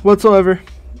that whatsoever.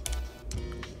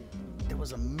 There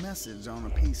was a message on a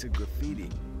piece of graffiti.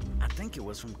 I think it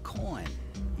was from Coin.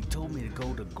 He told me to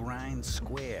go to Grind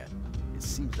Square. It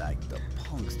seems like the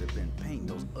punks that been painting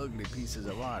those ugly pieces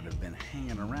of art have been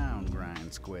hanging around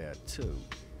Grind Square too.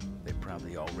 They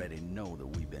probably already know that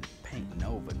we've been painting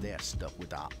over their stuff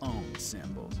with our own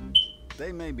symbols.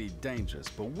 They may be dangerous,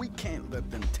 but we can't let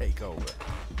them take over.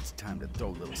 It's time to throw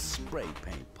a little spray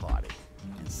paint party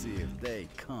and see if they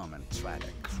come and try to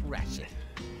crash it.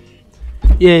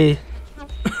 Yay.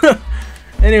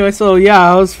 Anyway, so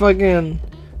yeah, I was fucking...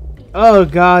 Oh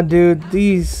god, dude.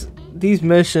 These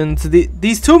missions,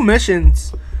 these two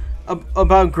missions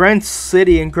about Grand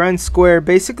City and Grand Square,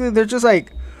 basically they're just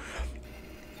like...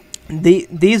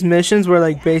 These missions were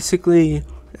like basically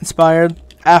inspired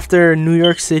after New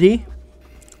York City.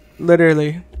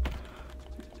 Literally.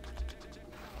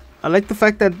 I like the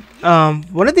fact that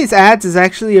one of these ads is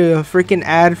actually a freaking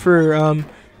ad for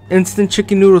instant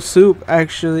chicken noodle soup.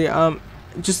 Actually,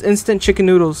 just instant chicken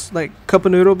noodles, like cup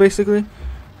of noodle, basically.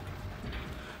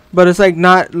 But it's like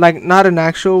not an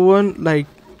actual one. Like,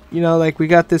 you know, like we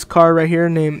got this car right here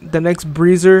named the next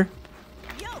Breezer.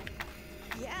 Yo.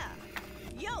 Yeah.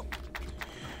 Yo.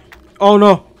 Oh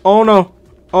no! Oh no!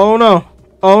 Oh no!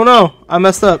 Oh no! I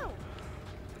messed up.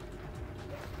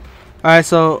 Alright,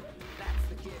 so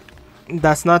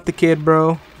that's not the kid,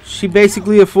 bro. She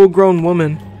basically a full-grown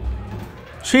woman.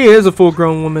 She is a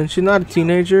full-grown woman. She's not a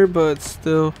teenager, but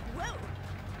still. Whoa.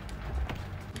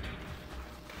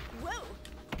 Whoa.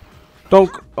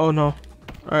 Don't. Oh no.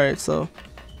 Alright, so.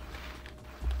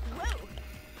 Whoa.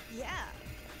 Yeah.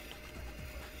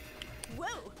 Whoa.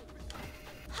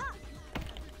 Ha.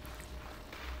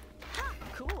 Ha.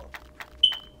 Cool.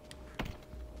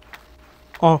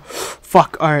 Oh,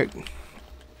 fuck. Alright.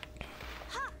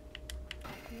 Ha.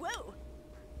 Whoa.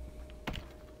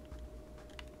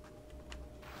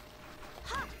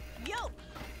 Ha. Yo.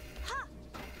 Ha.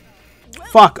 Whoa.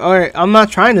 Fuck. Alright, I'm not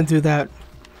trying to do that.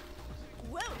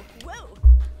 Whoa. Whoa.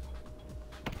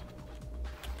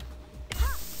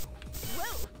 Ha.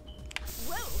 Whoa.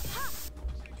 Whoa. Ha.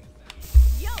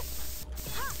 Yo.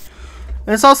 Ha.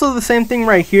 And it's also the same thing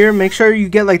right here. Make sure you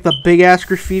get like the big ass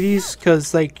graffitis,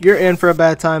 because like you're in for a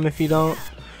bad time if you don't.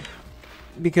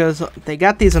 Because they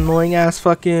got these annoying ass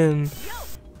fucking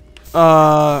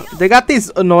they got these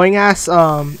annoying ass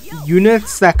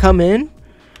units that come in,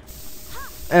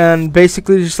 and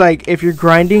basically just like if you're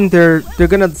grinding, they're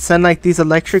gonna send like these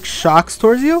electric shocks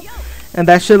towards you, and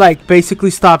that shit like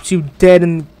basically stops you dead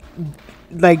in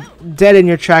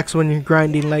your tracks when you're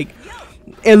grinding. Like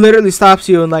it literally stops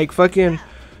you, and like fucking,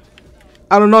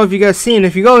 I don't know if you guys seen,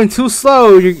 if you're going too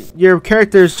slow, your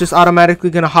character is just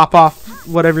automatically gonna hop off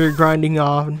whatever you're grinding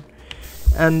on,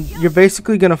 and you're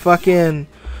basically gonna fucking,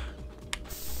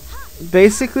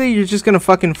 you're just gonna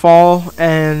fucking fall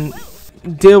and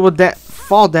deal with that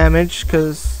fall damage,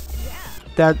 because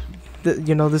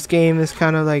you know, this game is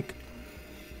kind of like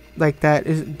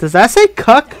that. Does that say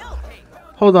cuck?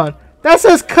 Hold on, that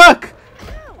says cuck.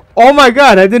 Oh my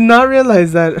god, I did not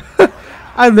realize that.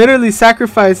 I literally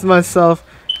sacrificed myself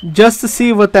just to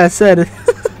see what that said.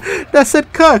 That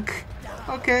said cuck.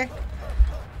 Okay.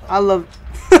 I love...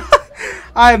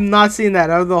 I have not seen that.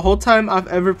 The whole time I've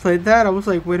ever played that, I was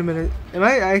like, wait a minute. Am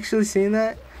I actually seeing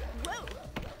that?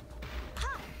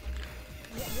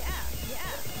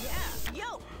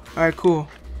 Alright, cool.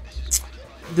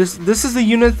 This is the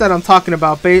unit that I'm talking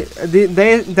about.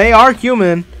 They are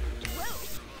human.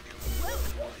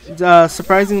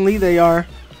 Surprisingly, they are.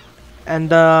 And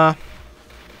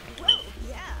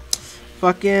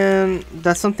fucking,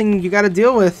 that's something you gotta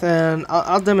deal with, and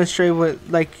I'll demonstrate what,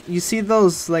 like, you see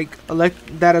those, like,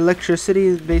 that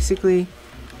electricity, basically.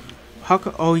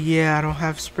 Oh yeah, I don't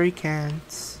have spray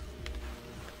cans.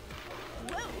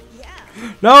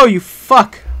 No, you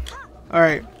fuck.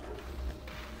 Alright.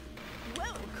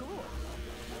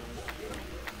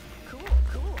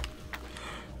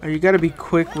 You gotta be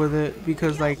quick with it,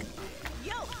 because, like,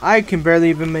 I can barely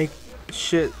even make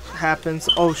shit happen.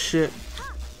 Oh shit.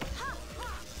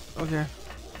 Okay.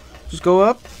 Just go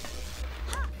up.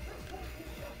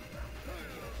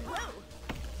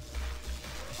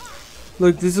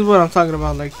 Look, this is what I'm talking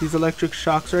about, like these electric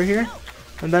shocks right here.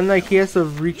 And then like he has to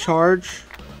recharge.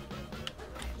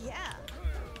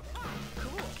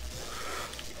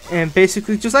 And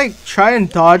basically just like try and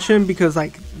dodge him, because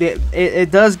like it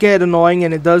does get annoying,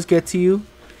 and it does get to you.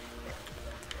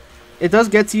 It does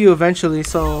get to you eventually,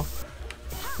 so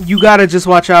you gotta just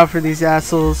watch out for these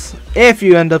assholes if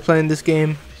you end up playing this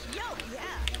game.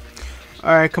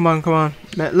 All right, come on, come on.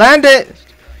 Land it.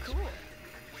 Cool.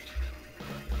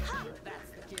 Ha!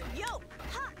 Yo!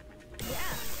 Ha! Yeah!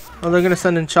 Oh, they're gonna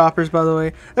send in choppers, by the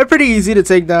way. They're pretty easy to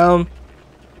take down.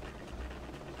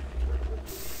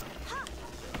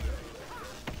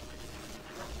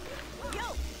 Yo!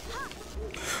 Ha!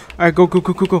 All right, go, go,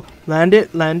 go, go, go. Land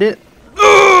it, land it.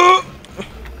 Cool.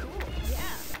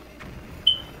 Yeah.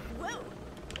 Whoa.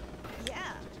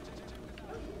 Yeah.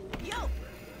 Yo.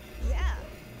 Yeah.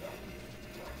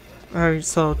 All right,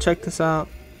 so check this out.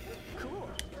 Cool.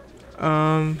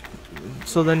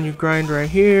 So then you grind right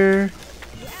here.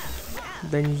 Yeah. Yeah.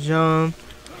 Then you jump.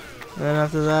 And then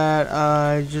after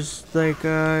that, just like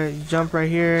jump right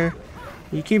here.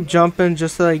 You keep jumping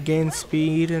just to like gain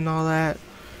speed and all that.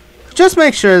 Just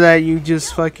make sure that you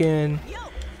just fucking Yo.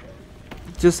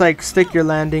 just like stick your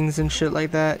landings and shit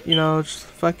like that. You know, just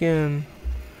fucking.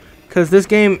 Cause this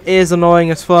game is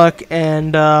annoying as fuck,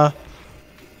 and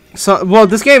so well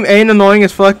this game ain't annoying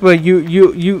as fuck, but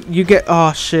you get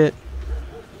oh shit.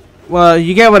 Well,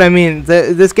 you get what I mean.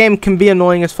 This game can be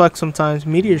annoying as fuck sometimes.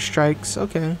 Meteor strikes,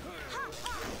 okay.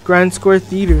 Grand Square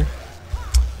Theater.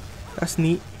 That's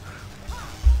neat.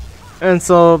 And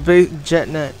so,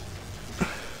 JetNet.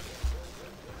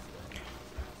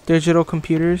 Digital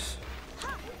computers.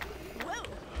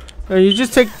 Whoa. You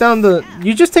just take down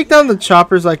the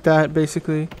choppers like that,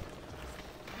 basically.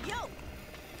 Yo.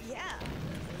 Yeah.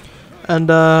 And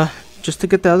just to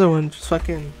get the other one, just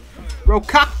fucking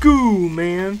Rokaku,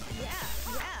 man.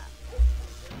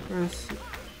 Yeah.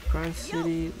 Grind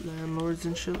City landlords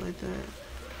and shit like that.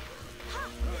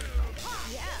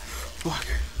 Yeah. Fuck.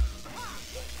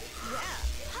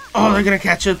 Oh, they're gonna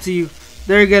catch up to you.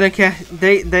 They're gonna catch.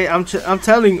 I'm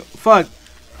telling you. Fuck.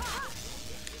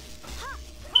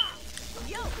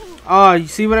 Yo. Oh, you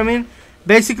see what I mean?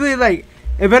 Basically, like,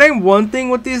 if it ain't one thing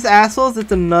with these assholes,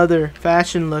 it's another.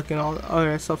 Fashion look and all.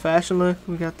 Alright, so fashion look,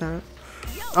 we got that.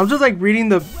 I'm just like reading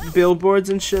the billboards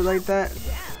and shit like that.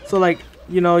 So like,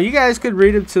 you know, you guys could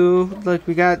read it too. Like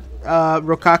we got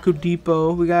Rokaku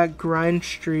Depot, we got Grind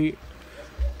Street.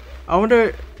 I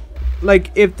wonder,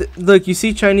 like, if look, you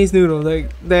see Chinese noodle,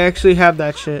 like they actually have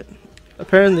that shit.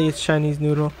 Apparently it's Chinese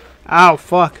noodle. Ow,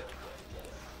 fuck.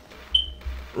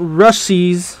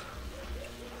 Rushie's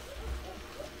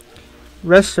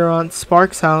restaurant,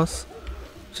 Sparks House.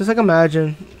 Just like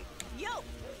imagine. Yo.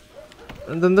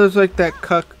 And then there's like that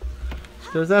cuck.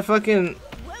 There's that fucking.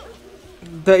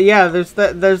 Whoa. Yeah, there's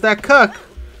that cuck.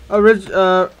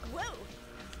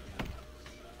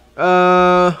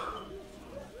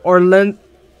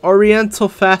 Oriental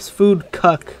fast food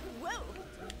cuck. Whoa.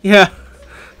 Yeah.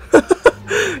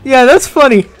 Yeah, that's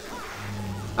funny.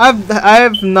 I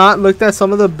have not looked at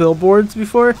some of the billboards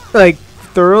before, like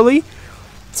thoroughly.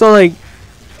 So like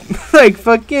like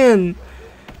fucking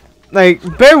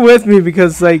like bear with me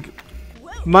because like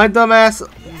my dumbass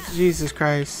Jesus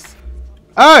Christ.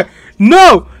 Ah,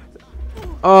 no!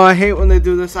 Oh, I hate when they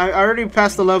do this. I already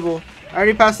passed the level.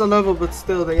 But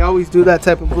still they always do that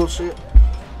type of bullshit.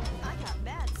 I got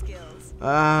bad skills.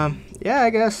 Yeah, I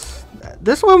guess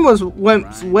this one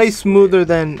went way smoother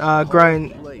than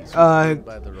Grind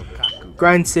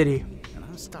City. And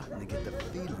I'm starting to get the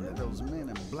feeling that those men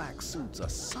in black suits are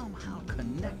somehow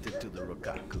connected to the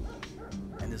Rokaku.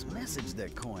 And this message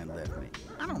that Coin left me,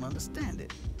 I don't understand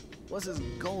it. What's this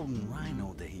golden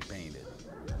rhino that he painted?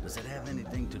 Does it have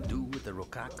anything to do with the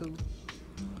Rokaku?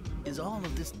 Is all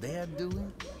of this their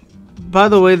doing? By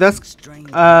the way, that's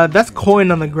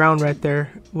Coin on the ground right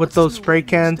there with those spray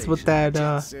cans with that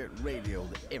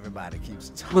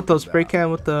with those spray can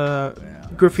with the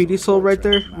graffiti soul right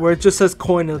there where it just says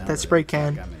Coin with that spray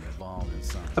can.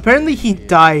 Apparently he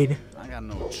died. I got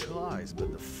no choice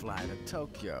but to fly to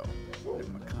Tokyo. If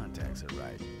my contacts are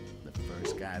right, the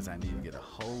first guys I need to get a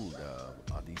hold of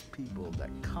are these people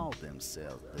that call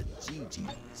themselves the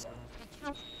GGs.